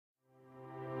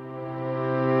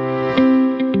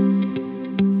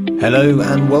Hello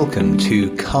and welcome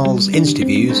to Carl's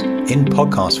Interviews in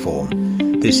podcast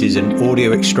form. This is an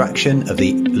audio extraction of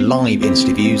the live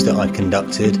interviews that I've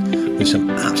conducted with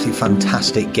some absolutely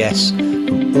fantastic guests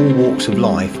from all walks of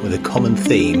life with a common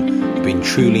theme of being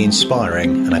truly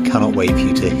inspiring, and I cannot wait for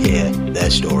you to hear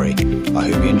their story. I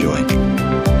hope you enjoy.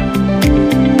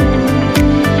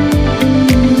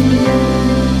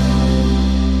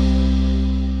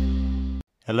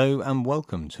 Hello and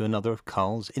welcome to another of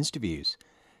Carl's Interviews.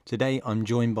 Today I'm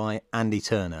joined by Andy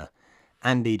Turner.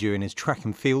 Andy, during his track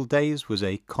and field days, was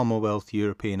a Commonwealth,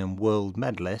 European and World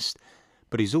medalist,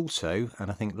 but he's also,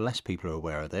 and I think less people are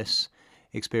aware of this,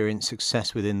 experienced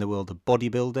success within the world of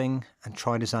bodybuilding and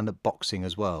tried his hand at boxing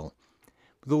as well.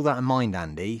 With all that in mind,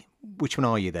 Andy, which one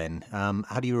are you then?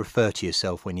 How do you refer to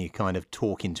yourself when you're kind of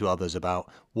talking to others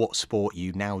about what sport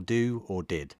you now do or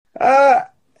did?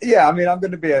 Yeah, I mean, I'm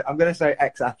going to say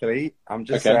ex-athlete. I'm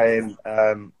just saying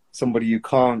somebody who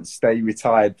can't stay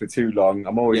retired for too long.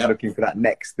 I'm always looking for that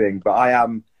next thing. But I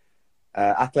am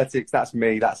athletics. That's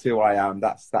me. That's who I am.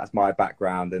 That's my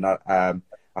background. And I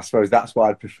suppose that's what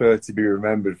I'd prefer to be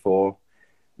remembered for,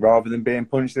 rather than being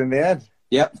punched in the head.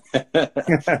 Yep.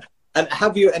 And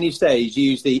have you at any stage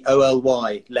used the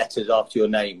OLY letters after your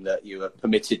name that you are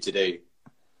permitted to do?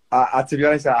 To be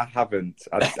honest, I haven't.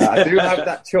 I do have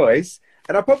that choice.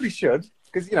 And I probably should,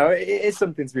 because, you know, it is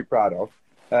something to be proud of.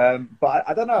 But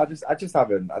I don't know. I just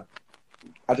haven't.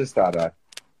 I just started.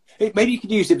 Maybe you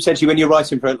could use it potentially when you're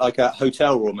writing for like a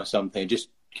hotel room or something. Just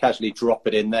casually drop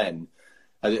it in then.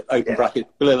 Open bracket,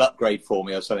 a little upgrade for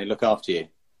me or something. Look after you.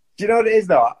 Do you know what it is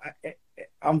though?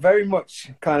 I'm very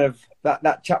much kind of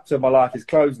that chapter of my life is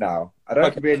closed now. I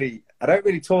don't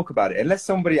really talk about it unless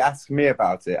somebody asks me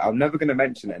about it. I'm never going to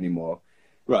mention it anymore.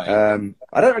 Right.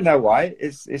 I don't really know why.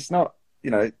 It's not. You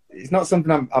know, it's not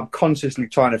something I'm consciously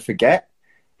trying to forget.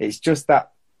 It's just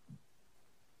that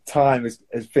time is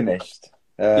finished.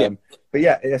 But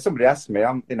yeah, if somebody asks me,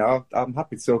 I'm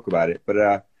happy to talk about it.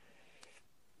 But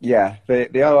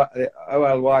the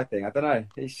OLY thing, I don't know.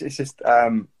 It's just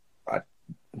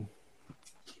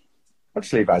I'll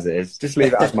just leave it as it is. Just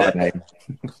leave it as my name.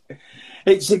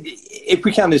 If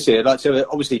we can this year, I'd like to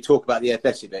obviously talk about the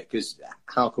athletic bit, because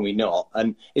how can we not?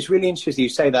 And it's really interesting you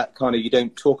say that kind of you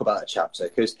don't talk about a chapter,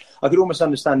 because I could almost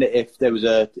understand it if there was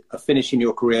a finish in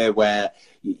your career where,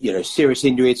 you know, serious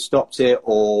injury had stopped it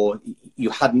or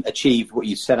you hadn't achieved what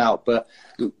you set out. But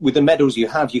with the medals you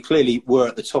have, you clearly were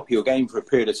at the top of your game for a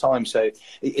period of time. So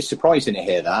it's surprising to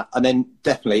hear that. And then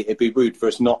definitely it'd be rude for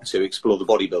us not to explore the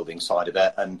bodybuilding side of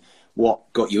it and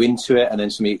what got you into it, and then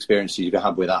some of the experiences you've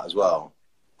had with that as well.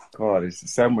 God,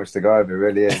 there's so much to go over,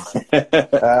 it really is.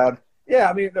 Yeah,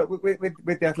 I mean, look, with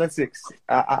the athletics,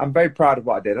 I'm very proud of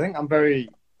what I did. I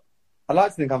like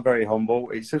to think I'm very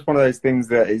humble. It's just one of those things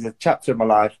that is a chapter of my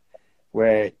life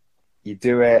where you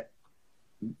do it,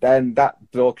 then that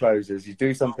door closes, you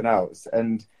do something else.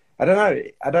 And I don't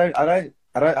know,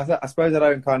 I suppose I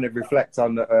don't kind of reflect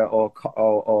on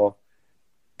or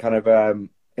kind of,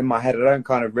 in my head, I don't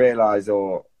kind of realise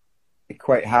or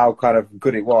equate how kind of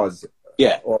good it was,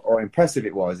 or impressive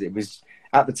it was. It was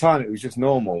at the time, it was just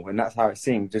normal, and that's how it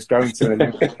seemed. Just going to an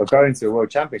Olympic or going to a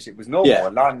World Championship was normal,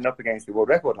 and lining up against the world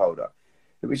record holder,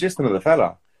 it was just another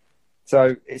fella.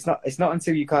 So it's not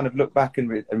until you kind of look back and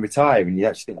retire and you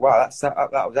actually think, wow,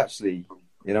 that was actually,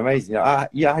 you know, amazing. You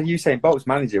know, Usain Bolt's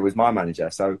manager was my manager,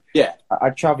 so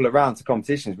I'd travel around to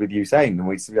competitions with Usain, and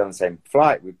we'd be on the same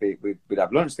flight. We'd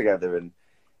have lunch together, and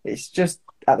it's just,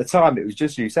 at the time, it was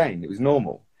just Usain. It was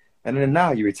normal. And then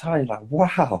now you retire, you're like,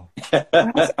 wow,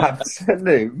 that's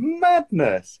absolute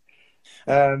madness.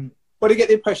 Well, do you get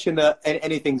the impression that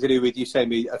anything to do with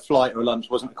Usain, a flight or a lunch,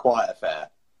 wasn't a quiet affair?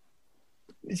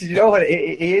 You know what?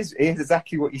 He is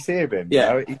exactly what you see of him.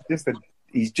 Yeah. You know?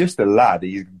 He's just a lad.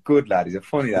 He's a good lad. He's a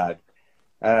funny lad.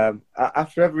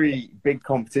 After every big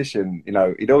competition, you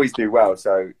know, he'd always do well.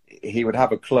 So he would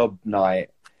have a club night.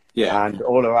 Yeah, and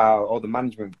all the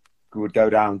management would go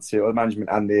down to, all the management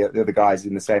and the other guys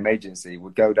in the same agency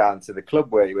would go down to the club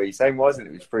where Usain was, and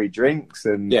it was free drinks,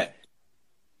 and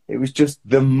it was just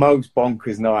the most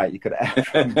bonkers night you could ever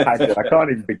imagine. I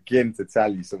can't even begin to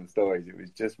tell you some stories. It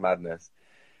was just madness.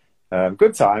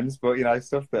 Good times, but you know,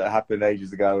 stuff that happened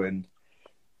ages ago, and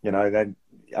you know, then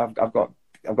I've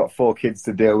got 4 kids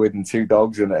to deal with and 2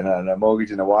 dogs and a mortgage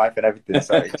and a wife and everything.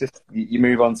 So it's just, you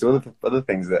move on to other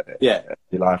things that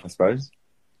your life, I suppose.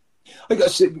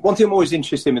 One thing I'm always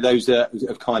interested in with those that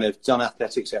have kind of done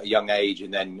athletics at a young age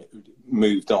and then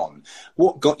moved on,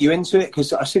 what got you into it?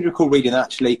 Because I seem to recall reading that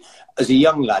actually, as a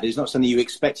young lad, it's not something you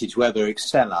expected to ever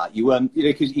excel at. You weren't, you know,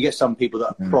 because you get some people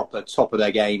that are proper top of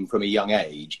their game from a young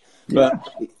age. But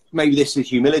maybe this is a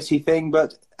humility thing,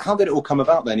 but how did it all come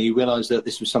about then? You realised that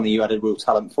this was something you had a real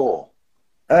talent for?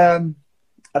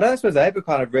 I don't suppose I ever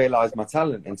kind of realised my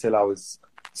talent until I was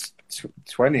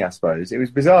 20, I suppose. It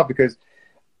was bizarre because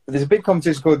there's a big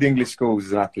competition called the English Schools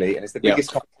as an athlete, and it's the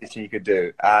biggest competition you could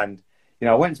do. And, you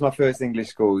know, I went to my first English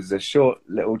Schools as a short,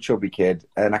 little, chubby kid,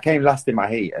 and I came last in my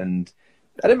heat, and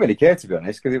I didn't really care, to be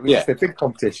honest, because it was just a big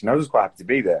competition. I was quite happy to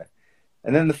be there.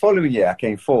 And then the following year, I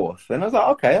came fourth, and I was like,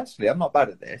 okay, actually, I'm not bad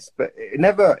at this. But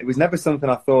it was never something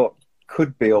I thought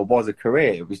could be or was a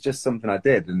career. It was just something I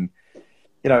did. And,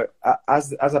 you know,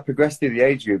 as I progressed through the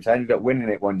age groups, I ended up winning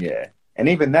it one year. And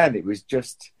even then, it was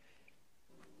just,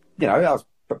 you know, that was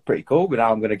pretty cool. But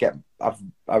now I'm going to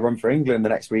I run for England the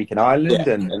next week in Ireland,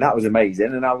 and that was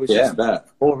amazing. And I was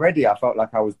already, I felt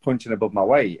like I was punching above my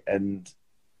weight. And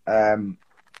at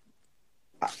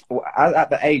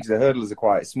the age, the hurdles are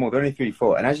quite small. They're only 3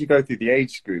 foot. And as you go through the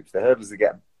age groups, the hurdles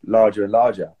get larger and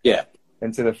larger. Yeah.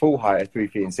 And to the full height of 3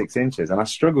 feet and 6 inches. And I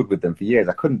struggled with them for years.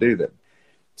 I couldn't do them.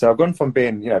 So I've gone from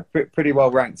being, you know, pretty well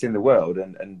ranked in the world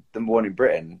and number one in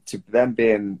Britain to them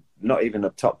being not even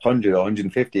up top 100 or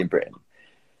 150 in Britain.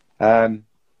 And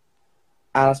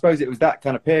I suppose it was that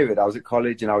kind of period. I was at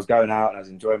college and I was going out and I was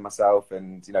enjoying myself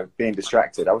and, you know, being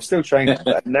distracted. I was still training,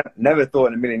 but I never thought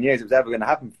in a million years it was ever going to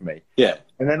happen for me. Yeah.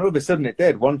 And then all of a sudden it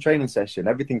did. One training session,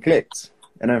 everything clicked.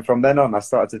 And then from then on, I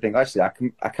started to think, actually,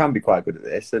 I can be quite good at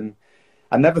this. And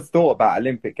I never thought about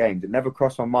Olympic Games. It never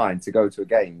crossed my mind to go to a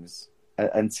Games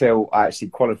until I actually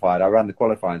qualified. I ran the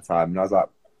qualifying time and I was like,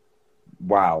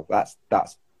 wow, that's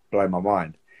blown my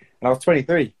mind. And I was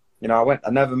 23. You know, I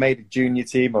never made a junior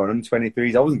team or an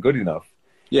under-23s. I wasn't good enough.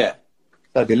 Yeah.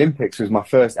 So the Olympics was my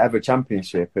first ever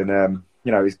championship. And,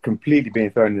 you know, it's completely being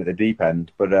thrown at the deep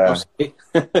end. But it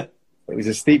was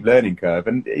a steep learning curve.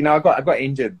 And, you know, I got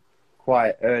injured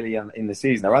quite early in the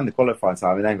season. I ran the qualifying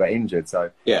time and then got injured. So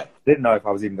I didn't know if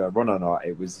I was even going to run or not.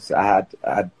 I had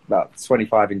about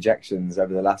 25 injections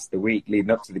over the week leading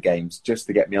up to the Games just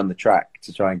to get me on the track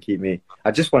to try and keep me.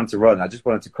 I just wanted to run. I just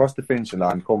wanted to cross the finishing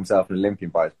line and call myself an Olympian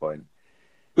by this point.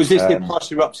 Was this the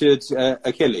partially ruptured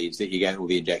Achilles that you get all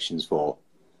the injections for?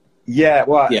 Yeah,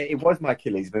 well, it was my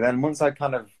Achilles. But then once I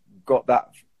kind of got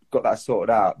that sorted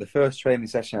out, the first training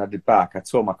session I did back, I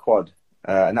tore my quad.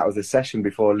 And that was a session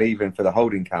before leaving for the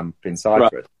holding camp in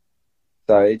Cyprus. Right.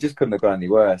 So it just couldn't have gone any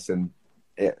worse. And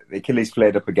the Achilles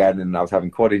flared up again, and I was having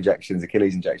quad injections,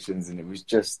 Achilles injections, and it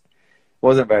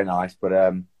wasn't very nice. But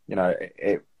you know,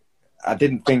 I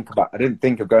didn't think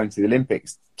of going to the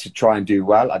Olympics to try and do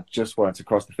well. I just wanted to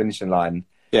cross the finishing line.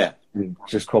 Yeah, and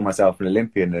just call myself an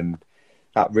Olympian, and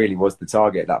that really was the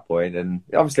target at that point. And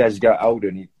obviously, as you get older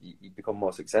and you become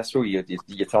more successful, your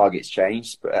targets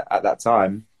change. But at that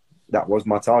time, that was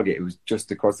my target. It was just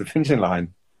to cross the finishing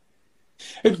line.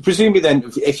 Presumably then,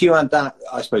 if you had that,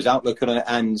 I suppose, outlook on it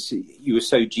and you were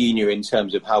so junior in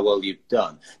terms of how well you've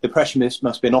done, the pressure must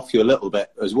have been off you a little bit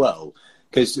as well.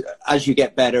 Because as you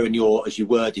get better and as you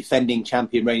were defending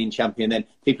champion, reigning champion, then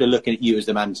people are looking at you as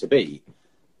the man to be.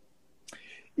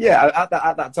 Yeah,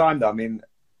 at that time, though, I mean,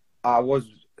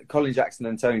 Colin Jackson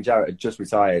and Tony Jarrett had just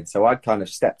retired. So I'd kind of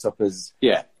stepped up as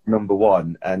number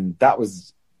one. And that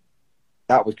was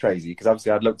crazy because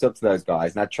obviously I'd looked up to those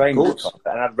guys and I'd trained them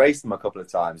and I'd raced them a couple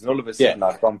of times. And all of a sudden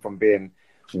I'd gone from being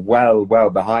well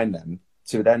behind them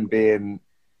to then being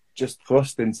just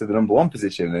thrust into the number one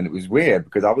position. And it was weird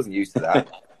because I wasn't used to that.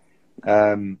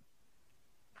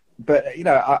 But, you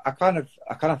know, I kind of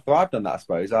thrived on that, I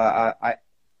suppose.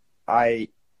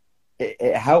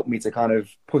 It helped me to kind of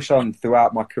push on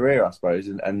throughout my career, I suppose,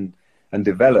 and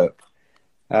develop.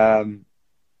 And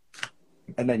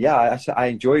then, I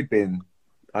enjoyed being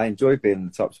in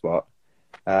the top spot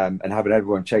and having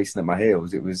everyone chasing at my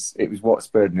heels. It was what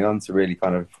spurred me on to really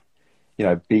kind of, you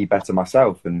know, be better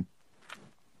myself. And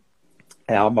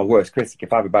I'm my worst critic.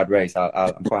 If I have a bad race,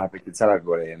 I'm quite happy to tell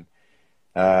everybody.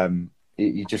 And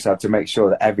you just have to make sure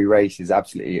that every race is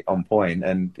absolutely on point.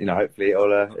 And, you know, hopefully it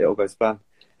all goes to plan.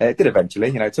 It did eventually.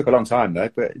 You know, it took a long time though,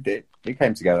 but it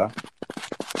came together.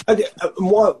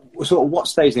 What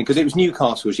stage then? Because it was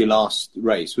Newcastle was your last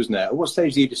race, wasn't it? At what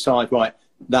stage do you decide, right,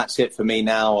 that's it for me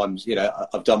now?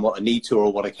 I've done what I need to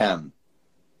or what I can.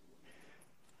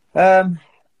 I'd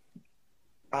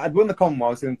won the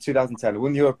Commonwealth in 2010. I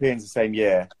won the Europeans the same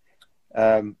year.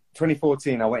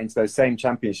 2014, I went into those same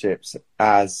championships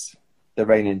as the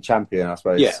reigning champion, I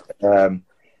suppose. Yeah.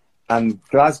 And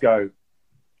Glasgow,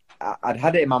 I'd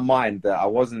had it in my mind that I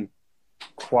wasn't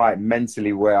quite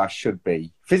mentally where I should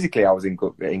be. Physically, I was in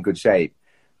good shape,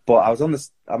 but I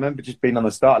remember just being on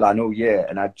the start line all year,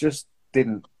 and I just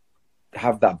didn't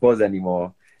have that buzz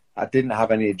anymore. I didn't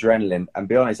have any adrenaline. And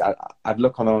be honest, I'd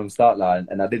look on the start line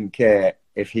and I didn't care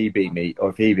if he beat me or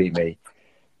if he beat me.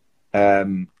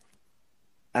 And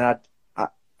I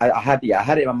had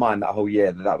it in my mind that whole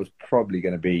year that was probably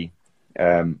going to be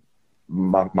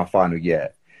my final year.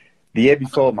 The year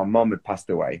before, my mum had passed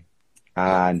away,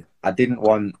 and I didn't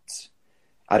want.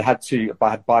 I had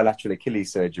bilateral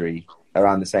Achilles surgery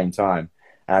around the same time,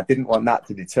 and I didn't want that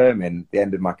to determine the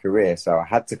end of my career. So I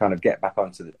had to kind of get back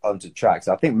onto track.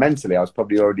 So I think mentally, I was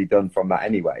probably already done from that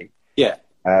anyway. Yeah.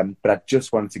 But I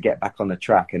just wanted to get back on the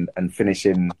track and finish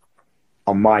in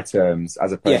on my terms,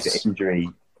 as opposed to injury.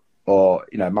 Or,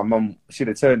 you know, my mum, she'd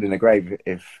have turned in the grave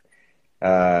if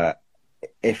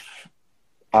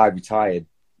I retired,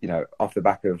 you know, off the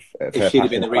back of if she'd have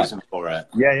been the reason for it.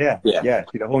 Yeah.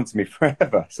 She'd have haunted me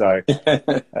forever. So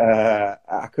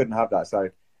I couldn't have that. So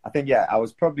I think, I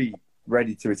was probably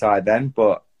ready to retire then,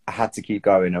 but I had to keep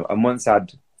going. And once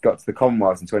I'd got to the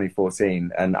Commonwealth in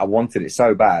 2014, and I wanted it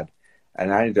so bad,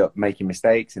 and I ended up making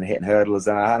mistakes and hitting hurdles,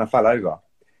 and I fell over.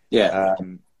 Yeah.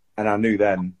 And I knew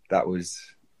then that was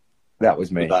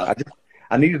me.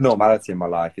 I needed normality in my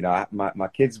life. You know, my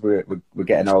kids were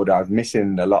getting older. I was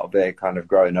missing a lot of their kind of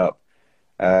growing up.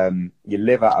 You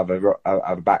live out of a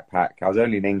backpack. I was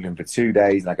only in England for 2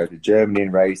 days, and I go to Germany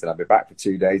and race, and I'll be back for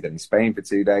 2 days, then in Spain for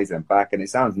 2 days, then back. And it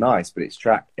sounds nice, but it's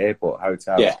track, airport,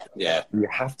 hotel. Yeah. You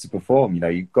have to perform. You know,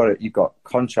 you've got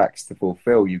contracts to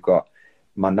fulfill. You've got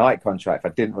my night contract.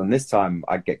 If I didn't run this time,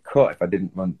 I'd get cut. If I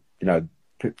didn't run, you know,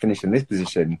 finish in this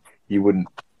position, you wouldn't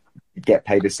get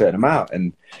paid a certain amount.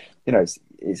 And you know,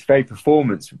 it's very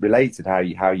performance related how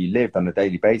you lived on a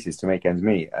daily basis to make ends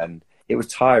meet. And it was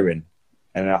tiring,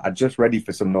 and I'm just ready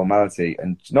for some normality,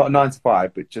 and not a 9 to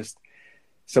 5, but just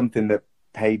something that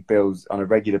paid bills on a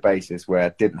regular basis, where I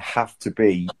didn't have to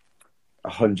be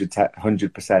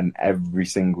 100% every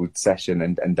single session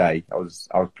and day. I was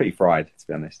pretty fried, to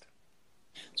be honest.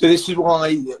 So this is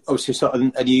why, obviously,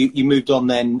 and you moved on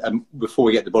then, before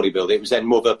we get to bodybuilding, it was then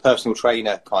more of a personal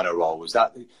trainer kind of role. Was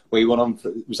that where you went on?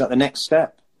 Was that the next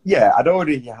step? Yeah, I'd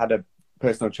already had a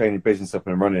personal training business up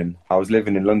and running. I was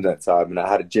living in London at the time, and I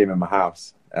had a gym in my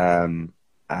house. And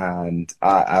I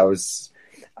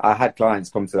had clients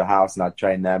come to the house, and I'd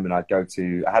train them, and I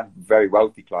had very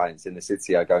wealthy clients in the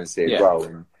city I'd go and see as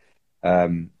well.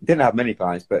 And, didn't have many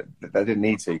clients, but I didn't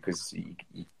need to, because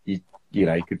you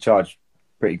could charge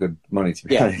pretty good money, to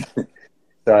be honest.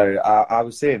 So I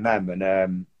was seeing them,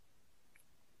 and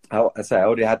I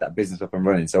already had that business up and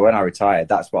running. So when I retired,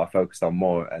 that's what I focused on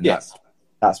more, and that's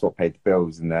what paid the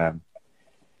bills. And I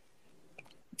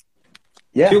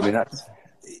mean, that's.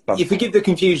 You forgive the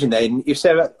confusion then. You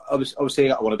said,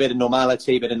 obviously, I want a bit of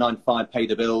normality, a bit of 9 to 5, pay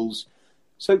the bills.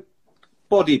 So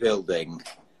bodybuilding.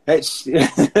 It's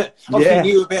obviously you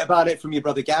knew a bit about it from your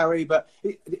brother Gary, but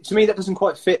to me that doesn't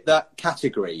quite fit that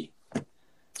category.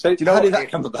 So how did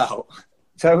that come about?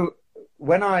 So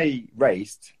when I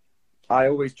raced, I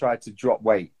always tried to drop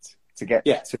weight to get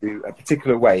to a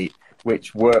particular weight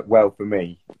which worked well for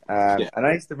me. And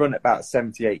I used to run at about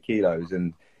 78 kilos.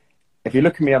 And if you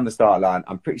look at me on the start line,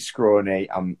 I'm pretty scrawny.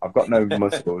 I've got no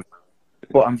muscles,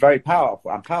 but I'm very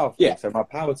powerful. I'm powerful. Yeah. So my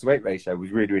power to weight ratio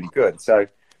was really, really good. So,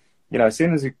 you know, as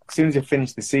soon as I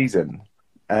finished the season,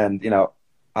 and, you know,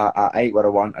 I ate what I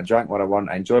want, I drank what I want,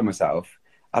 I enjoyed myself,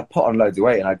 I'd put on loads of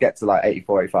weight, and I'd get to like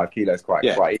 84, 85 kilos quite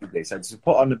easily. So to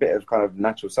put on a bit of kind of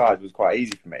natural size was quite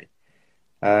easy for me.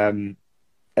 And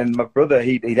my brother,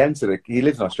 he lives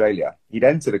in Australia. He'd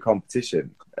entered a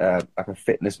competition, like a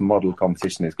fitness model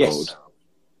competition it's called.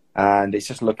 And it's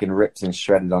just looking ripped and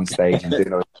shredded on stage and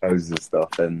doing all the poses and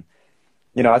stuff. And,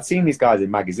 you know, I'd seen these guys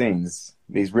in magazines,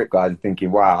 these ripped guys, and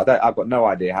thinking, wow, I've got no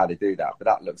idea how they do that, but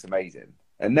that looks amazing.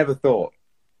 And never thought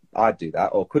I'd do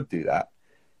that or could do that.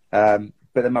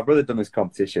 But then my brother done this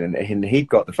competition, and he'd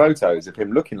got the photos of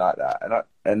him looking like that.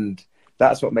 And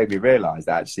that's what made me realise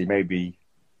that actually maybe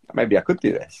I could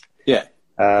do this. Yeah.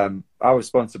 I was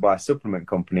sponsored by a supplement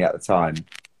company at the time.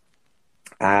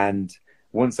 And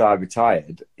once I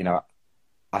retired, you know,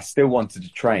 I still wanted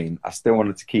to train. I still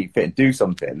wanted to keep fit and do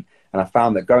something. And I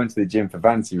found that going to the gym for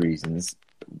vanity reasons,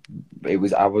 it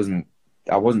wasn't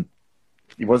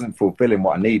fulfilling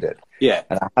what I needed. Yeah.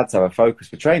 And I had to have a focus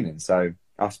for training. So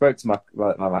I spoke to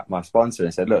my sponsor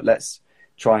and said, look, let's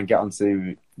try and get on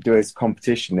to do this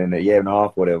competition in a year and a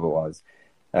half, whatever it was.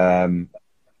 And,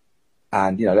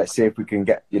 you know, let's see if we can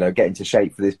get into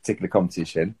shape for this particular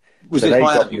competition. Was it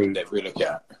Miami that we look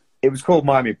at? It was called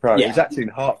Miami Pro. Yeah. It was actually in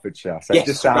Hertfordshire, so it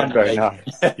just sounds very nice.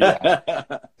 Yeah.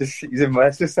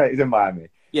 Let's just say he's in Miami.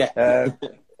 Yeah.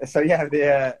 So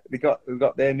yeah, we got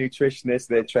their nutritionists,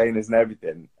 their trainers, and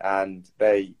everything, and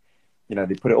they you know,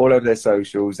 they put it all over their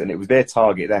socials, and it was their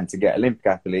target then to get Olympic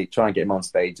athlete, try and get him on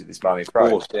stage at this Miami Pro.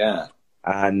 Of course, yeah.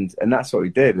 And that's what we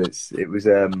did. It was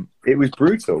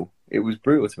brutal. It was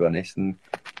brutal, to be honest. And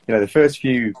you know, the first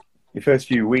few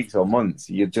weeks or months,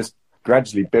 you're just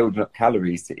gradually building up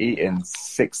calories to eat in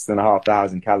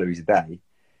 6,500 calories a day,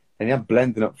 and you're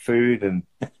blending up food and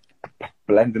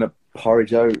blending up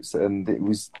porridge oats, and it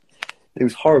was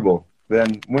horrible.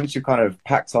 Then once you kind of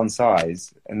packed on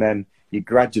size, and then you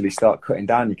gradually start cutting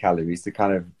down your calories to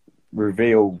kind of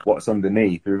reveal what's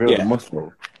underneath, reveal the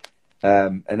muscle.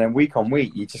 And then week on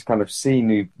week, you just kind of see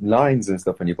new lines and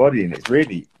stuff on your body, and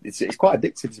it's quite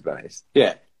addictive, to be honest.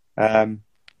 Yeah.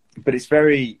 But it's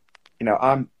very, you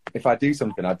know, if I do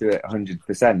something, I do it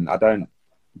 100%. I don't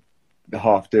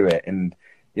half do it. And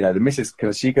you know, the missus,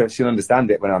 she'll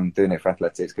understand it when I'm doing it for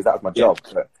athletics, because that was my job.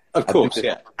 But of course,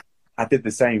 I did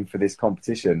the same for this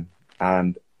competition,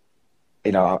 and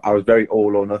you know, I was very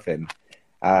all or nothing.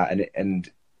 And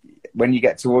when you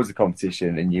get towards the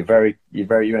competition and you're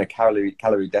in a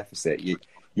calorie deficit,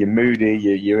 you're moody,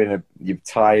 you're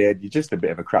tired, you're just a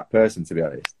bit of a crap person, to be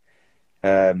honest.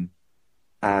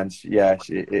 And yeah,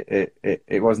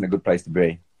 it wasn't a good place to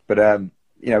be. But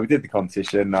you know, we did the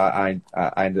competition. I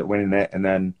ended up winning it, and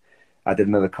then I did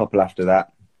another couple after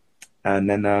that, and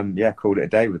then called it a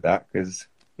day with that, because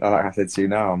like I said to you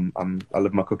now, I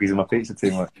love my cookies and my pizza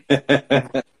too much.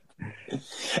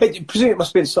 I presume it must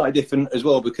have been slightly different as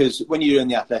well, because when you're in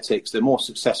the athletics, the more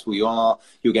successful you are,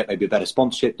 you'll get maybe better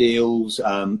sponsorship deals,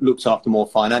 looked after more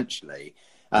financially.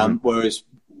 Whereas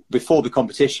before the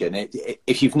competition,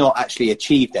 if you've not actually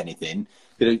achieved anything,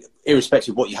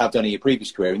 irrespective of what you have done in your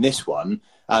previous career, in this one,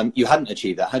 you hadn't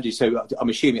achieved that, had you? So I'm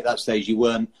assuming at that stage you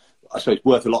weren't, I suppose,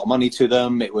 worth a lot of money to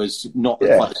them. It was not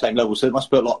quite the same level. So it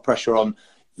must put a lot of pressure on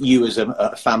you as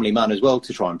a family man as well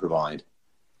to try and provide.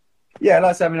 Yeah,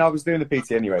 like I said, I mean, I was doing the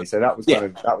PT anyway, so that was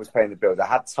that was paying the bills. I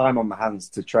had time on my hands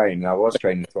to train, and I was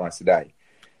training twice a day.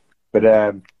 But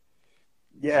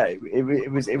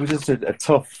it was just a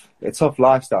tough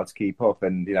lifestyle to keep up.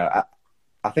 And you know,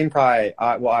 I think what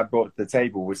I brought to the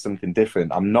table was something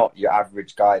different. I'm not your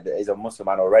average guy that is a muscle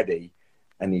man already,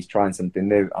 and he's trying something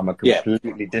new. I'm a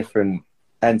completely different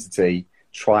entity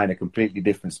trying a completely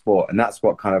different sport, and that's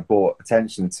what kind of brought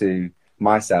attention to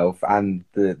myself and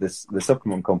the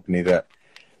supplement company that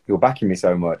were backing me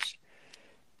so much.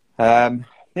 You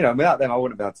know, without them, I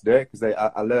wouldn't be able to do it, because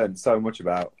I learned so much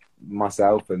about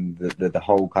myself and the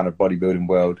whole kind of bodybuilding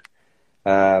world.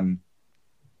 But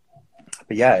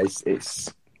yeah,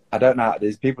 it's I don't know.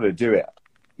 There's people who do it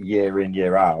year in,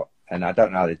 year out, and I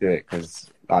don't know how they do it, because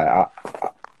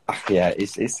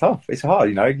it's tough. It's hard.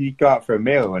 You know, you go out for a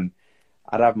meal and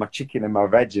I'd have my chicken and my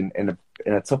veg in a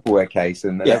Tupperware case,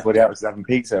 and everybody else is having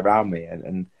pizza around me,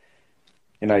 and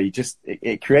you know,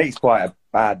 it creates quite a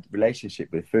bad relationship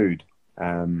with food.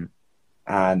 And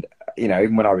you know,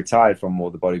 even when I retired from all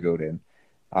the bodybuilding,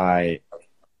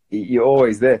 you're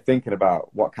always there thinking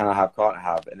about what can I have, can't I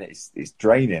have, and it's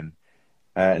draining,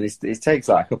 and it takes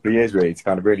like a couple of years really to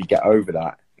kind of really get over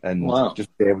that, and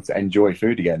just be able to enjoy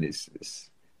food again.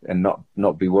 And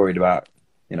not be worried about,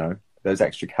 you know, those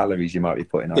extra calories you might be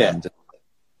putting on.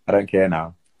 I don't care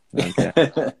now. I don't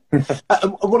care.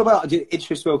 What about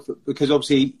interest? Well, because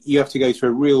obviously you have to go through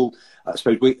a real, I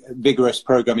suppose, vigorous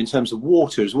program in terms of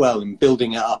water as well, and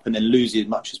building it up and then losing as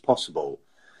much as possible.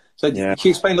 So can you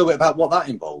explain a little bit about what that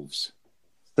involves?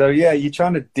 So yeah, you're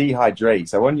trying to dehydrate.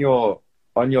 So on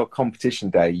your competition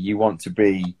day, you want to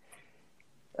be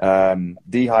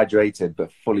dehydrated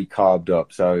but fully carved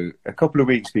up. So a couple of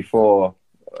weeks before,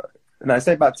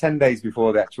 say about 10 days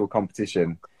before the actual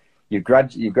competition, you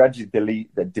gradually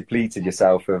depleted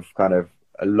yourself of kind of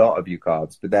a lot of your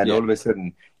carbs, but then all of a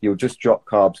sudden you'll just drop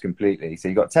carbs completely. So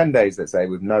you've got 10 days, let's say,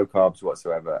 with no carbs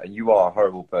whatsoever, and you are a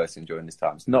horrible person during this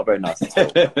time. It's not very nice at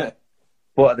all.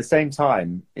 But at the same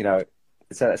time, you know,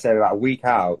 so let's say about a week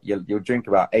out, you'll drink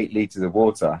about 8 litres of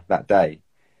water that day.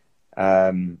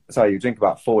 You drink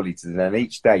about 4 litres, and then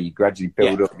each day you gradually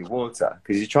build up your water,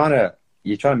 because you're trying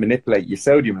to manipulate your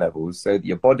sodium levels so that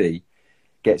your body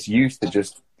gets used to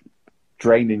just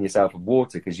draining yourself of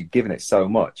water, because you're giving it so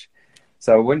much.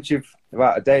 So once you've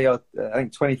about a day, or I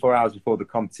think 24 hours before the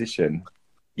competition,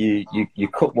 you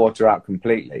cut water out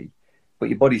completely, but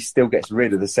your body still gets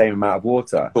rid of the same amount of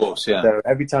water. Of course, yeah. So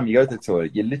every time you go to the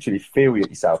toilet, you literally feel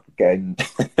yourself getting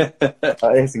like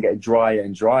this and getting drier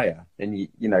and drier. And you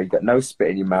know, you've got no spit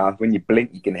in your mouth. When you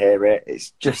blink, you can hear it.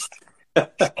 It's just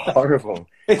horrible.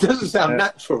 It doesn't sound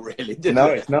natural, really, does it? No,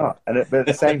 it's not. But at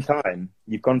the same time,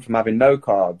 you've gone from having no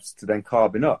carbs to then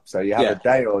carbing up. So you have a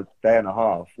day or day and a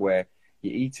half where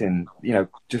you're eating, you know,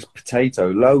 just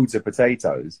loads of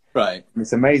potatoes. Right. And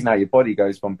it's amazing how your body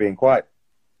goes from being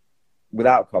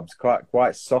without carbs,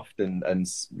 quite soft and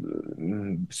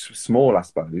small, I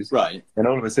suppose. Right. And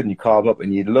all of a sudden you carb up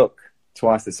and you look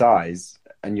twice the size,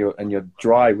 and you're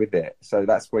dry with it. So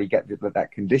that's where you get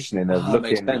that conditioning of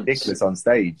looking ridiculous on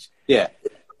stage. Yeah.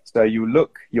 So you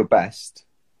look your best,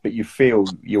 but you feel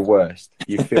your worst.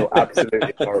 You feel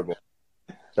absolutely horrible.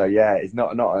 So yeah, it's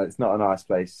not a nice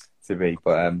place to be.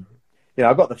 But you know,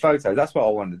 I got the photos. That's what I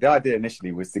wanted. The idea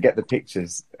initially was to get the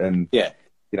pictures and you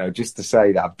know, just to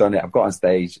say that I've done it. I've got on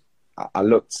stage. I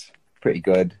looked pretty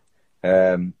good.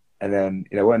 And then,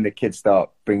 you know, when the kids start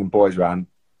bringing boys around,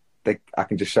 I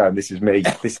can just show them, this is me.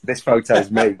 This photo is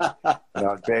me. You know, I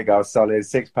was big, I was solid,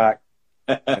 6-pack.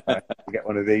 I'll get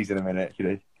one of these in a minute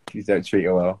if you don't treat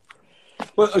her well.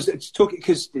 Well, I was talking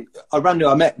because I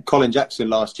met Colin Jackson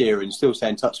last year and still stay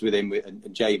in touch with him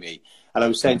and Jamie. And I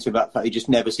was saying to him about the fact he just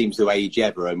never seems to age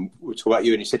ever. And we talked about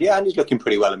you, and he said, "Yeah, and he's looking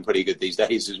pretty well and pretty good these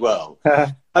days as well."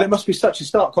 And it must be such a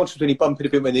stark contrast when he bumped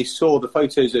into him when they saw the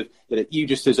photos of you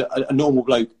just as a normal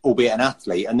bloke, albeit an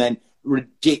athlete, and then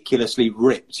ridiculously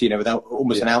ripped, you know, without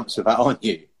almost an ounce of that on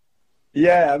you.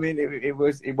 Yeah, I mean, it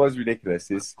was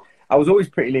ridiculous. I was always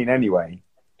pretty lean anyway.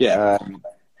 Yeah.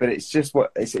 But it's just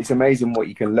it's amazing what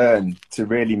you can learn to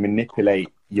really manipulate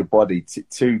your body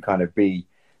to kind of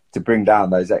to bring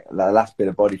down that last bit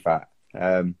of body fat.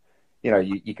 You know,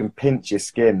 you can pinch your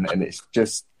skin and it's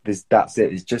just that's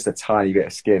it. It's just a tiny bit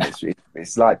of skin.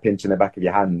 It's like pinching the back of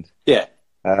your hand. Yeah.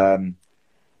 Yeah,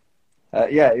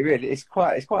 it's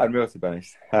quite unreal, to be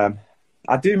honest.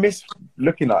 I do miss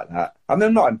looking like that. I mean,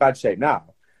 I'm not in bad shape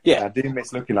now. Yeah. I do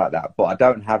miss looking like that, but I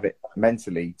don't have it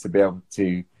mentally to be able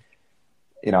to.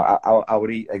 You know, I would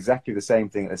eat exactly the same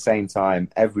thing at the same time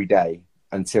every day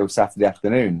until Saturday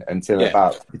afternoon, until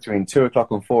about between 2 o'clock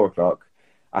and 4 o'clock.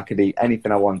 I could eat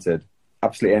anything I wanted,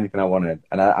 absolutely anything I wanted,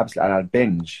 and I'd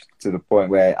binge to the point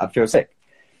where I'd feel sick.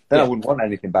 Then I wouldn't want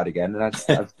anything bad again, and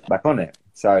I'd back on it.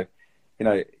 So, you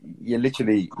know, you're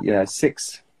literally, you know,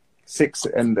 6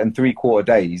 and 3/4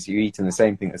 days you're eating the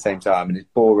same thing at the same time, and it's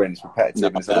boring, it's repetitive,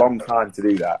 and it's a long time to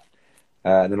do that.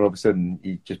 And then all of a sudden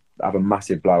you just have a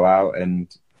massive blowout, and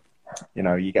you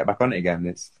know, you get back on it again.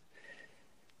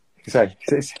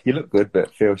 You look good, but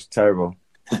it feels terrible.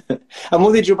 And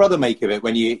what did your brother make of it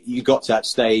when you got to that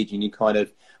stage and you kind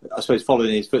of, I suppose, followed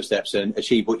in his footsteps and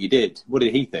achieved what you did? What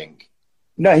did he think?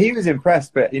 No, he was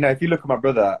impressed. But you know, if you look at my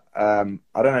brother, I don't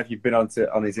know if you've been on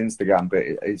his Instagram, but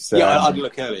it's I had a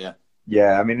look earlier.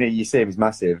 Yeah, I mean, you see him; he's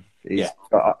massive. He's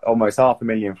got almost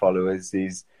 500,000 followers.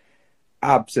 He's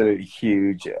absolutely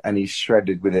huge, and he's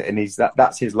shredded with it. And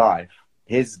that's his life.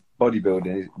 His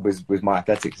bodybuilding was my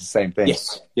athletics, the same thing.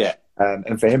 Yes, yeah.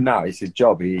 And for him now, it's his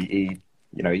job. He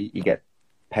get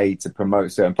paid to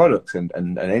promote certain products and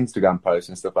Instagram posts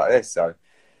and stuff like this. So,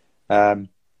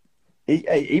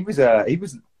 he was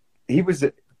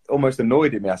almost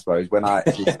annoyed at me, I suppose, when I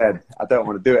actually said I don't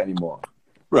want to do it anymore.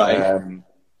 Right.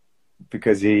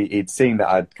 Because he'd seen that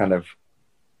I'd kind of,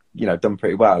 you know, done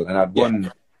pretty well, and I'd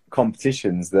won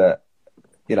competitions that,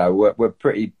 you know, were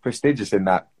pretty prestigious in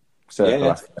that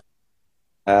circle.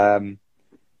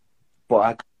 But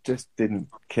I just didn't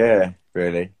care,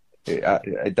 really. I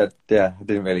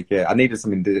didn't really care. I needed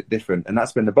something different, and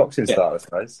that's when the boxing started,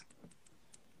 I suppose.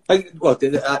 Well,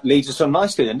 that leads us on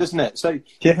nicely then, doesn't it? So,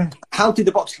 how did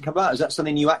the boxing come about? Is that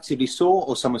something you actively saw,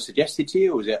 or someone suggested to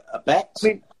you, or was it a bet?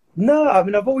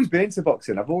 I've always been into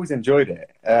boxing. I've always enjoyed it.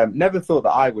 Never thought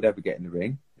that I would ever get in the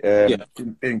ring.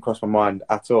 Didn't cross my mind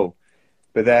at all.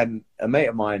 But then a mate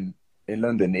of mine in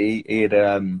London, he'd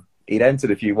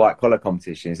entered a few white collar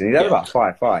competitions, and he'd had about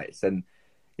 5 fights. And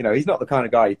you know, he's not the kind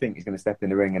of guy you think is going to step in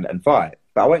the ring and fight.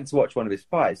 But I went to watch one of his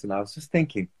fights, and I was just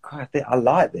thinking, God, I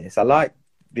like this. I like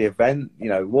the event. You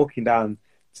know, walking down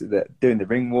to doing the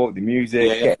ring walk, the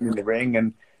music, getting in the ring,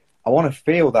 and I want to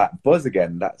feel that buzz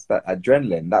again. That's that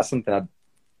adrenaline. That's something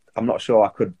I'm not sure I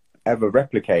could ever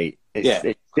replicate.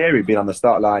 It's scary being on the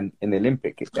start line in the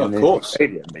Olympic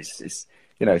stadium. It's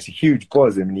you know, it's a huge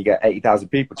buzz, and you get 80,000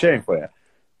 people cheering for you.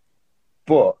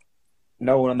 But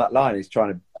no one on that line is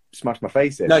trying to smash my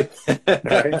face in. No.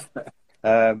 Right?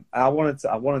 I wanted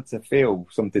to feel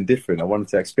something different. I wanted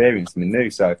to experience something new.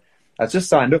 So I just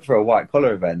signed up for a white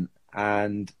collar event,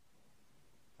 and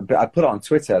I put it on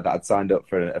Twitter that I'd signed up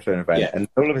for an event, and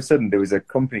all of a sudden there was a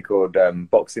company called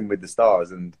Boxing with the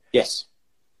Stars, and it's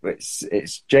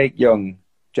Jake Young,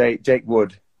 Jake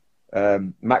Wood,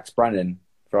 Max Brannan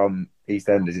from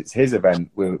EastEnders. It's his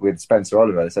event with Spencer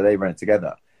Oliver, so they ran it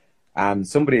together. And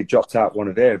somebody had dropped out one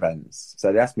of their events,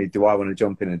 so they asked me, do I want to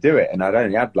jump in and do it? And I'd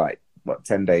only had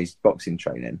 10 days boxing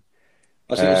training,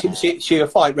 So you're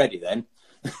fight ready then?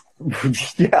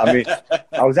 Yeah, I mean,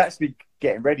 I was actually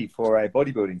getting ready for a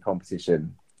bodybuilding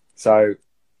competition, so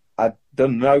I'd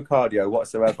done no cardio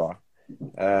whatsoever.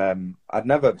 I'd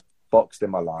never boxed in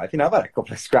my life. You know, I've had a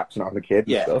couple of scraps when I was a kid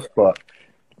and stuff, but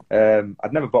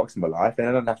I'd never boxed in my life.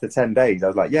 And then after 10 days, I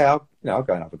was like, yeah, I'll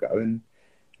go and have a go. And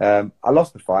I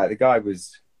lost the fight. The guy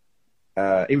was,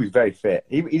 he was very fit.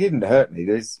 He didn't hurt me.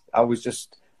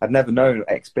 I'd never known,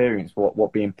 experienced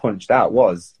what being punched out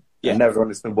was. I never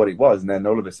understood what it was. And then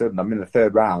all of a sudden, I'm in the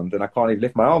third round and I can't even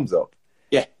lift my arms up.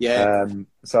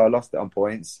 So I lost it on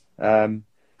points.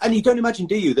 And you don't imagine,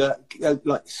 do you, that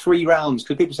like 3 rounds,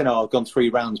 because people say, oh, I've gone 3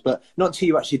 rounds, but not until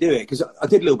you actually do it. Because I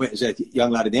did a little bit as a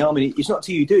young lad in the army. It's not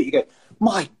until you do it, you go,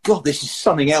 my God, this is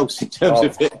something else in terms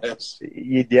of fitness.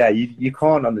 You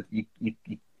can't,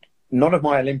 none of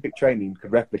my Olympic training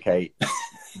could replicate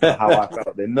how I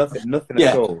felt there. Nothing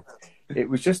at all. It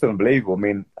was just unbelievable. I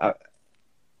mean, I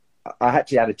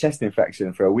actually had a chest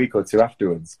infection for a week or 2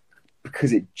 afterwards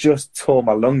because it just tore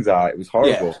my lungs out. It was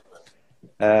horrible.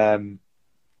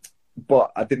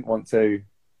 But I didn't want to,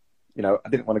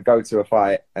 go to a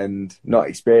fight and not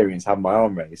experience having my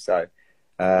arm raised. So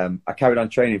I carried on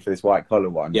training for this white collar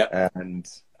one. And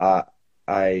I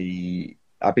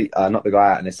knocked the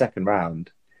guy out in the second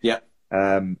round.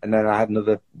 And then I had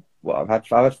I've had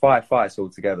 5 fights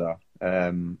altogether.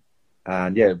 And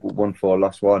won 4,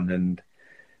 lost 1. And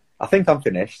I think I'm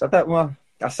finished.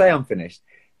 I say I'm finished.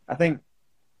 I think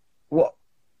what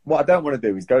I don't want to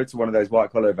do is go to one of those white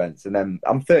collar events and then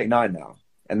I'm 39 now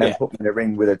and then put me in a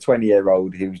ring with a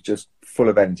 20-year-old who's just full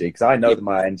of energy because I know that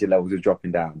my energy levels are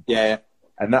dropping down.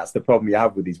 And that's the problem you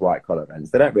have with these white collar events.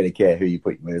 They don't really care who you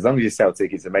put in with. As long as you sell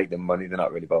tickets and make them money, they're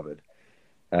not really bothered.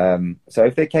 So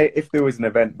if there was an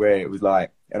event where it was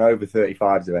like an over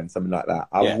 35s event, something like that,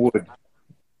 I would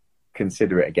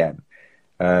consider it again.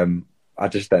 I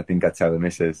just don't think I'd tell the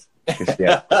missus. She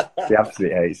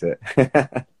absolutely hates it.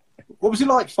 What was it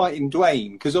like fighting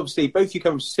Dwayne? Because obviously both you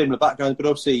come from similar backgrounds, but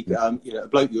obviously a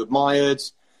bloke you admired.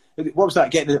 What was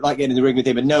that getting in the ring with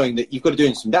him and knowing that you've got to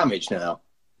do some damage now?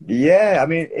 Yeah, I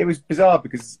mean, it was bizarre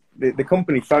because the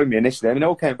company phoned me initially. I mean, it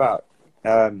all came about.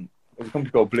 There's a company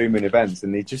called Blue Moon Events,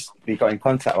 and he got in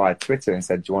contact via Twitter and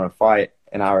said, "Do you want to fight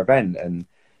in our event?" And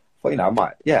I thought, I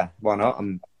might. Yeah, why not?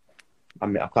 I'm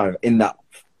kind of in that.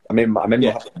 I'm in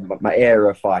my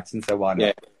era of fighting, so why not?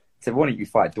 Yeah. He said, "Why don't you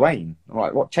fight Dwayne?" I'm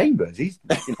like, "What, Chambers? He's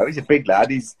a big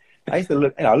lad. I used to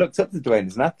look. I looked up to Dwayne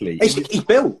as an athlete. He's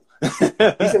built. He's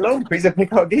a lump. He's a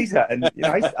big old geezer, and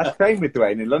I trained with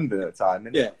Dwayne in London at the time,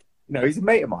 and he's a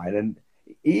mate of mine, and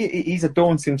he's a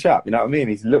daunting chap. You know what I mean?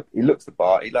 He looks the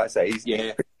part. Like I say, he's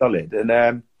pretty solid,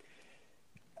 and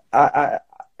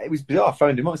it was bizarre. I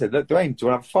phoned him up and said, "Look, Dwayne, do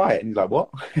you want to have a fight?" And he's like, "What?"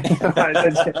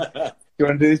 I said, "Do you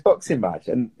want to do this boxing match?"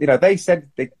 And they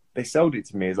said they sold it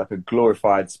to me as like a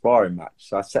glorified sparring match.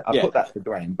 So I put that to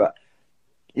Dwayne, but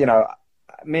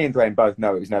me and Dwayne both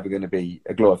know it was never going to be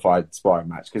a glorified sparring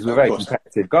match because we're very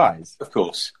competitive guys. Of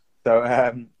course. So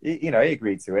he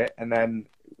agreed to it, and then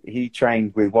he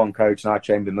trained with one coach and I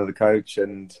trained with another coach,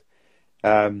 and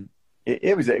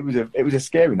it was a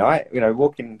scary night.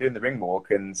 Doing the ring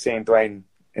walk and seeing Dwayne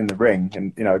in the ring,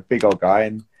 and big old guy,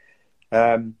 and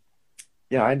I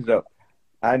ended up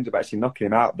actually knocking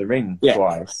him out of the ring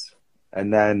twice,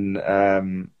 and then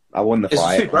I won the fight.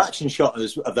 There's a super action shot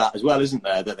of that as well, isn't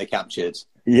there, that they captured?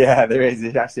 Yeah, there is.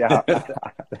 It's actually out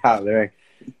of the ring.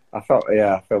 I felt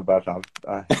bad.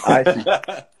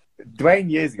 Dwayne,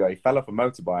 years ago, he fell off a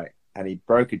motorbike and he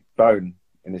broke a bone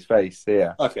in his face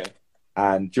here. Okay.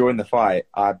 And during the fight,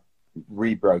 I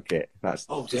re-broke it.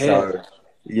 Oh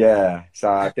dear. So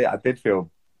I did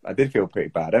feel pretty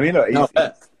bad. I mean, look,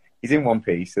 he's in one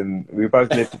piece, and we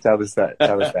both lived to tell the story,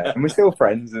 and we're still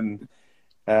friends. And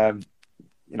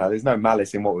there's no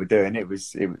malice in what we're doing. It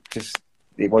was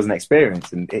an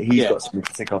experience, and he's got something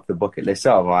to tick off the bucket list.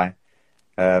 So have I.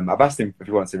 I've asked him if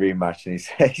he wants a rematch,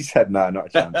 and he said no, not a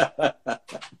chance.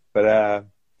 But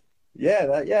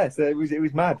so it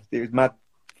was mad. It was mad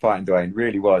fighting Dwayne.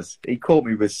 Really was. He caught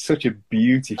me with such a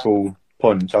beautiful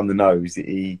punch on the nose.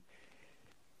 I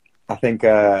think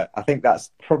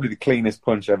that's probably the cleanest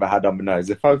punch I ever had on my nose.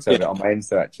 There's a photo of it on my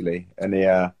Insta actually, and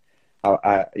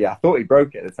I thought he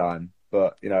broke it at the time,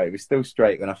 but it was still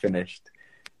straight when I finished.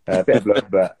 A bit of blood,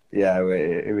 but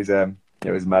it was a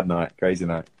mad night, crazy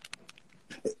night.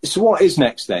 So what is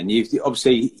next then? You've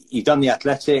done the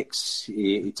athletics,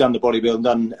 you've done the bodybuilding,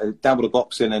 done dabbled of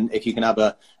boxing, and if you can have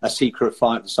a secret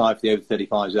fight at the side for the over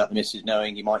 35s without the missus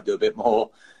knowing, you might do a bit more.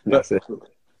 That's it.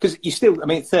 Because you still,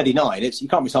 at 39, you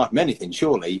can't retire from anything,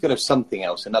 surely. You've got to have something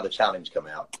else, another challenge come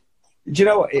out. Do you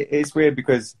know what? It's weird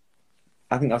because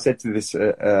I think I said to this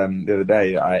the other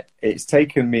day. It's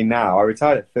taken me now. I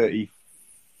retired at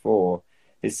 34.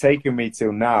 It's taken me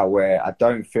till now where I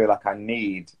don't feel like I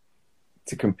need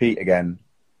to compete again,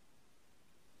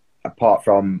 apart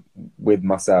from with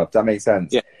myself. Does that make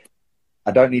sense? Yeah.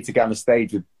 I don't need to get on the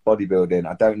stage with bodybuilding.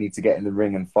 I don't need to get in the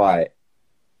ring and fight.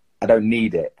 I don't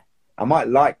need it. I might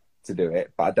like to do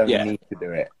it, but I don't need to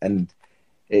do it. And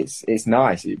it's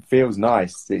nice. It feels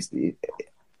nice.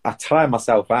 I tire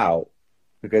myself out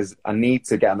because I need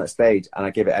to get on that stage and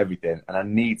I give it everything. And I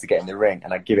need to get in the ring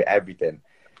and I give it everything.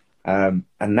 And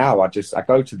now I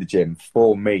go to the gym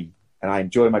for me and I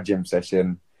enjoy my gym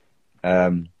session.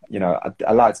 You know,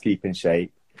 I like to keep in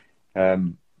shape.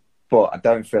 But I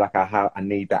don't feel like I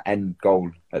need that end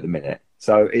goal at the minute.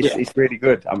 So it's really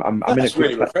good. I'm in a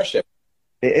really refreshing.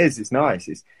 It is. It's nice.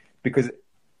 It's because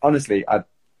honestly,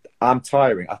 I'm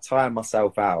tiring. I tire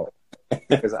myself out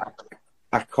because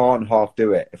I can't half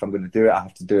do it. If I'm going to do it, I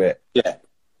have to do it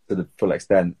to the full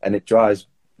extent, and it drives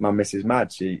my missus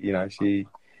mad. She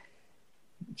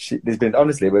there's been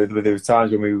honestly, there was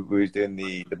times when we were doing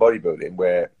the bodybuilding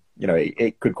where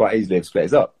it could quite easily have split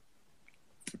us up,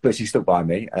 but she stuck by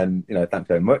me, and thanks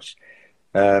very much.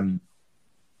 And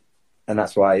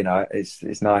that's why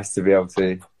it's nice to be able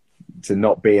to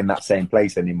not be in that same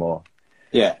place anymore.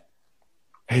 Yeah.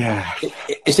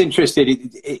 It's interesting.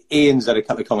 Ian's had a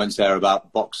couple of comments there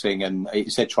about boxing, and he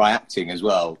said try acting as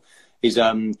well.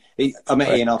 I met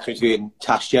Ian after interviewing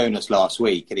Tash Jonas last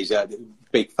week, and he's a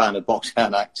big fan of boxing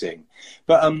and acting.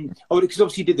 But because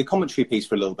obviously you did the commentary piece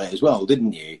for a little bit as well,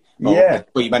 didn't you? Where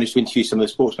you managed to interview some of the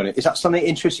sportsmen. Is that something that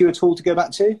interests you at all to go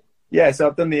back to? Yeah, so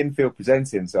I've done the infield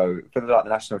presenting. So for the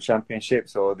national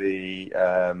championships or the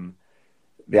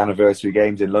anniversary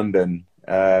games in London,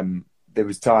 there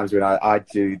was times when I'd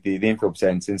do the infield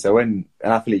presenting. So when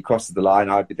an athlete crosses the line,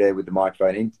 I'd be there with the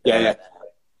microphone.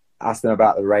 Ask them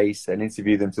about the race and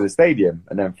interview them to the stadium.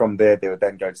 And then from there, they would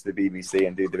then go to the BBC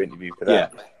and do the interview for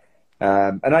them.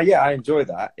 And I enjoy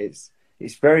that. It's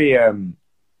very,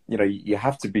 you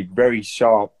have to be very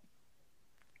sharp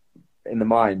in the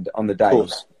mind on the day.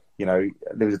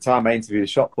 There was a time I interviewed a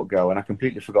shot put girl and I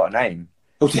completely forgot her name.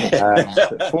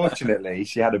 But fortunately,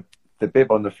 she had the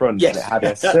bib on the front and it had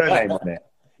her surname on it.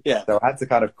 Yeah. So I had to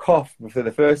kind of cough for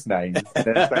the first name and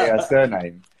then say her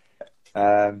surname.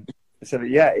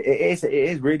 It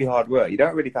is really hard work. You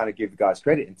don't really kind of give the guys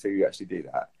credit until you actually do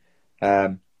that.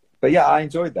 But yeah, I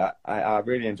enjoyed that. I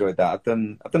really enjoyed that. I've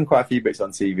done quite a few bits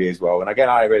on TV as well, and again,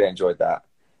 I really enjoyed that.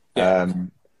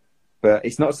 But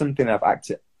it's not something I've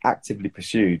actively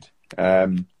pursued. I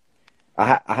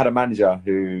had a manager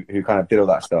who kind of did all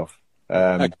that stuff,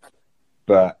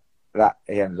 but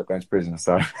he ended up going to prison.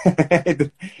 So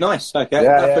nice. Okay,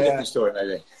 that's a different story,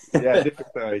 maybe. Different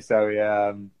story.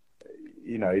 So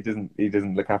he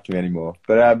doesn't look after me anymore.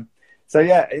 But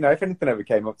if anything ever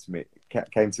came to me,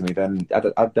 then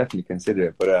I'd definitely consider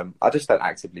it. But I just don't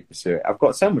actively pursue it. I've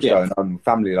got so much going on,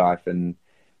 family life, and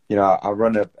I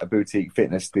run a boutique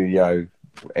fitness studio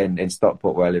in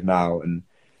Stockport where I live now, and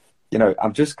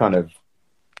I'm just kind of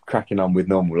cracking on with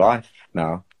normal life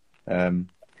now.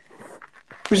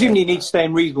 Presumably you need to stay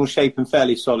in reasonable shape and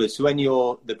fairly solid, so when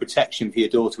you're the protection for your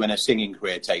daughter when her singing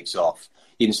career takes off,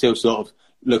 you can still sort of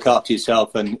look after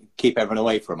yourself and keep everyone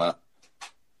away from her.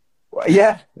 Well,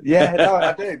 no,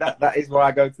 I do. That is why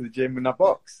I go to the gym and I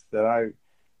box. So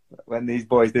when these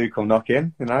boys do come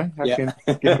knocking, I can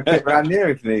give them a kick around here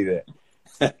if they need it.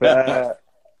 But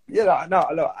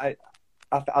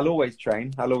I'll always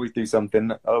train. I'll always do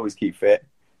something. I'll always keep fit.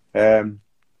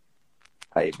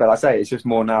 But I say it's just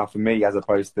more now for me as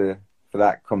opposed to for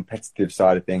that competitive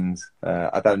side of things.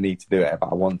 I don't need to do it, but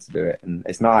I want to do it, and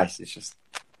it's nice. It's just.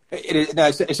 It is, no,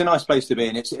 it's a nice place to be,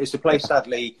 and it's a place,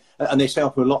 sadly, and they say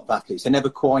for a lot of athletes, they never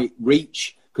quite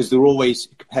reach because they're always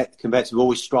competitive,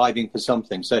 always striving for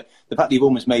something. So the fact that you've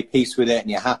almost made peace with it and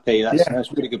you're happy, that's a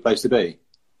really good place to be.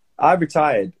 I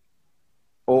retired.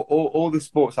 All the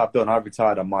sports I've done, I've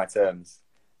retired on my terms.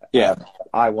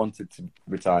 I wanted to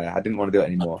retire. I didn't want to do it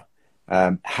anymore.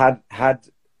 Had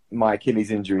my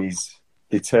Achilles injuries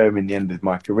determined the end of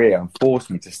my career and forced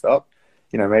me to stop,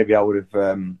 maybe I would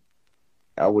have.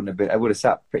 I wouldn't have it would have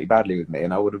sat pretty badly with me,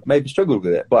 and I would have maybe struggled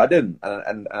with it, but I didn't,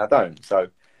 and I don't. So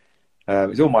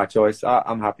it's all my choice.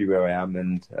 I'm happy where I am,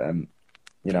 and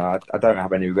I don't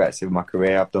have any regrets in my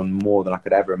career. I've done more than I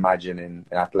could ever imagine in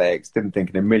athletics. Didn't think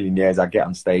in a million years I'd get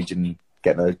on stage and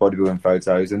get those bodybuilding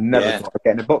photos, and never thought I'd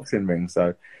get in a boxing ring.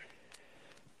 So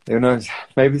who knows?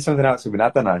 Maybe something else will be. I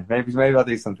don't know. Maybe I'll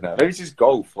do something else. Maybe it's just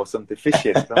golf or something,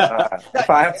 fishing. Something like that. If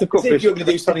I have to cook fish, you're going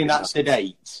to do something that's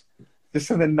sedate. Just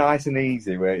something nice and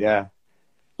easy,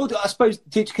 Well, Well, I suppose,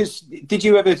 did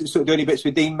you ever sort of do any bits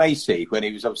with Dean Macy when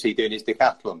he was obviously doing his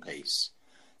decathlon piece?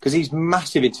 Because he's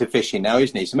massive into fishing now,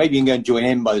 isn't he? So maybe you can go and join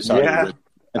him by the side of the room.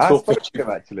 I spoke to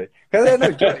him actually.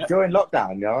 Because during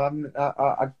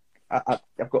lockdown,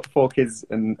 I've got 4 kids,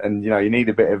 and you need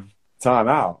a bit of time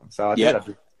out. So I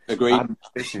did. Agreed. I've been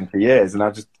fishing for years, and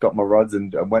I just got my rods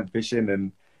and went fishing,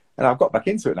 and I've got back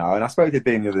into it now. And I spoke to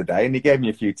Dean the other day, and he gave me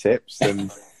a few tips.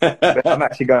 And I'm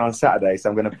actually going on Saturday, so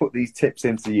I'm going to put these tips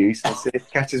into use and see if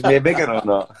it catches me a big one or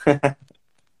not.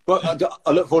 Well,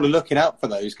 I look forward to looking out for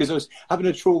those, because I was having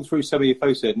a trawl through some of your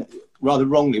photos, and rather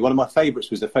wrongly, one of my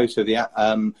favourites was the photo of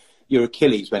your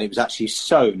Achilles when it was actually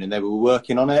sewn and they were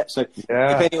working on it. So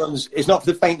if anyone's, it's not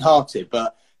for the faint-hearted,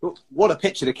 but what a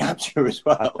picture to capture as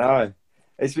well. I know.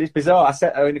 It's bizarre. I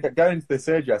said, going into the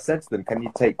surgery, I said to them, "Can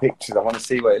you take pictures? I want to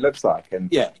see what it looks like." And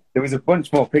there was a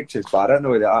bunch more pictures, but I don't know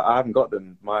whether I haven't got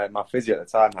them. My physio at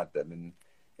the time had them, and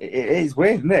it is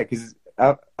weird, isn't it? Because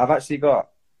I've actually got,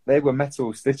 they were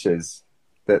metal stitches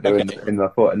that were in my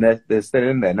foot, and they're still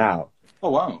in there now.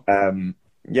 Oh wow!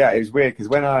 It was weird because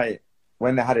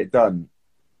when they had it done,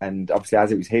 and obviously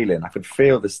as it was healing, I could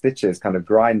feel the stitches kind of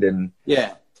grinding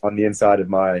on the inside of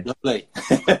my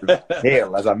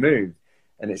heel as I moved.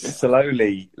 And it's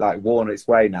slowly like worn its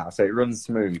way now, so it runs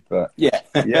smooth. But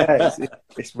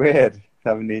it's weird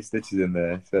having these stitches in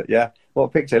there. So what a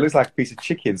picture! It looks like a piece of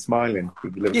chicken smiling.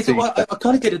 With the little I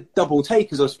kind of did a double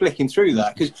take as I was flicking through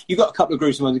that, because you got a couple of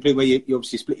gruesome ones, including where you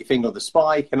obviously split your finger on the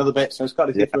spike and other bits. So it's kind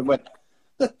of different. When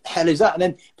the hell is that? And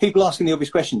then people asking the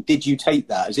obvious question: did you take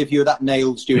that? As if you were that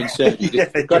nailed during surgery.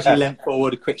 Just gradually leant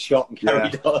forward, a quick shot, and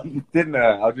carried on. Didn't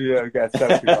I? I'll do get a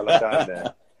selfie while I'm down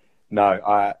there.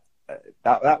 No,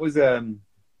 that was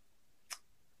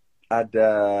I'd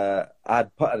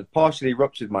partially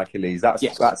ruptured my Achilles.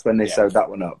 That's when they sewed that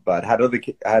one up. But I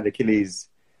had Achilles.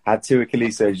 I had 2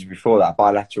 Achilles surgeries before that,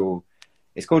 bilateral.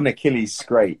 It's called an Achilles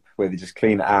scrape, where they just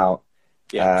clean it out,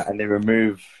 and they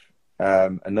remove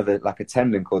another, like a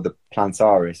tendon called the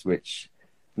plantaris, which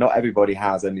not everybody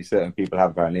has. Only certain people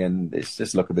have apparently, and it's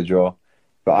just luck of the draw.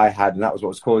 But I had, and that was what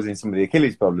was causing some of the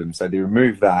Achilles problems. So they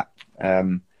removed that.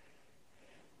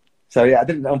 So I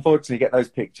didn't unfortunately get those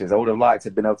pictures. I would have liked to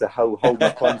have been able to hold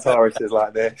my plantaris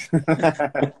like this,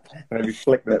 maybe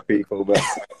flick them at people. But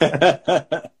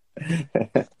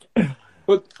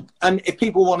well, and if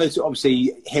people want to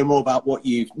obviously hear more about what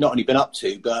you've not only been up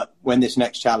to, but when this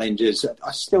next challenge is,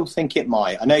 I still think it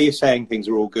might. I know you're saying things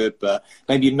are all good, but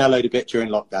maybe you mellowed a bit during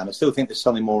lockdown. I still think there's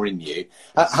something more in you.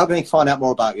 How can they find out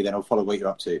more about you then, or follow what you're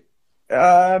up to?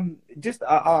 I'm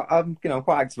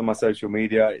quite active on my social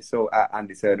media. It's all at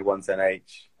Andy Turner 110H.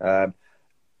 I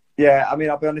mean,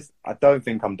 I'll be honest, I don't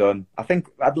think I'm done. I think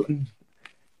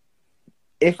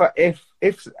if I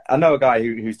know a guy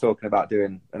who's talking about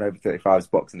doing an over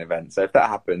 35s boxing event, so if that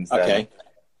happens,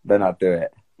 then I'd do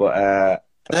it. But are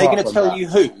they going to tell you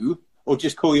who, or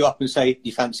just call you up and say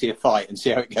you fancy a fight and see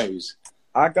how it goes?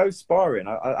 I go sparring.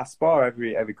 I spar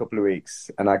every couple of weeks,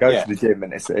 and I go to the gym,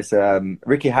 and it's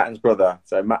Ricky Hatton's brother,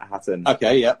 so Matt Hatton.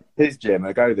 Okay, yeah. His gym.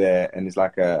 I go there, and it's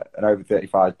like an over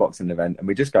 35 boxing event, and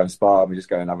we just go and spar, and we just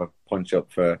go and have a punch up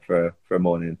for a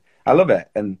morning. I love it,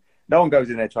 and no one goes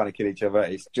in there trying to kill each other.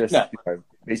 It's just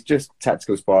it's just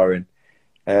tactical sparring,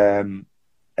 and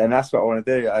that's what I want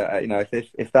to do.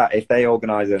 If they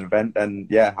organise an event, then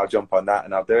I'll jump on that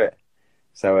and I'll do it.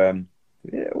 So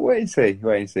wait and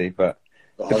see, but.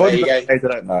 The body days, I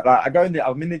don't know. Like, I go in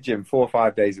I'm in the gym 4 or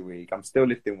 5 days a week. I'm still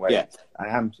lifting weights. Yeah.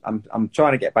 I'm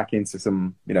trying to get back into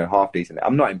some, half decent.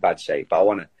 I'm not in bad shape, but I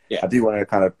do want to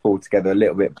kind of pull together a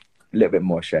little bit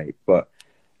more shape. But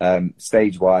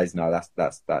stage wise, no, that's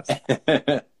that's done.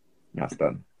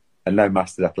 And no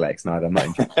Masters Athletics neither. I'm not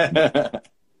interested.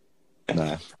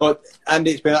 No. Well,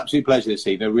 Andy, it's been an absolute pleasure this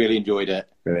evening. I really enjoyed it.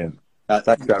 Brilliant.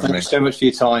 Thank you so much for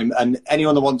your time. And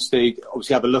anyone that wants to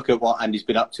obviously have a look at what Andy's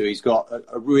been up to, he's got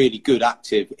a really good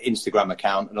active Instagram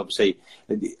account, and obviously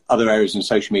the other areas in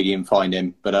social media, and find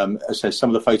him. But as I said, some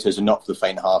of the photos are not for the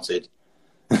faint-hearted.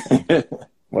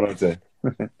 What I'll do.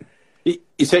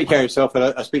 You take care of yourself, and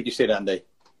I'll speak to you soon, Andy.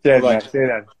 Cheers, mate. See you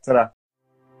then. Ta-da.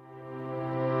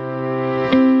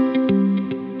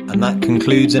 And that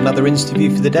concludes another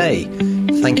interview for the day.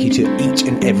 Thank you to each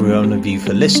and every one of you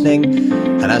for listening.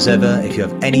 And as ever, if you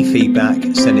have any feedback,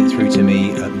 send it through to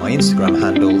me at my Instagram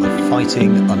handle of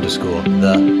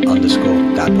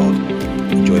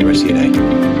fighting_the_dadpod. Enjoy the rest of your day.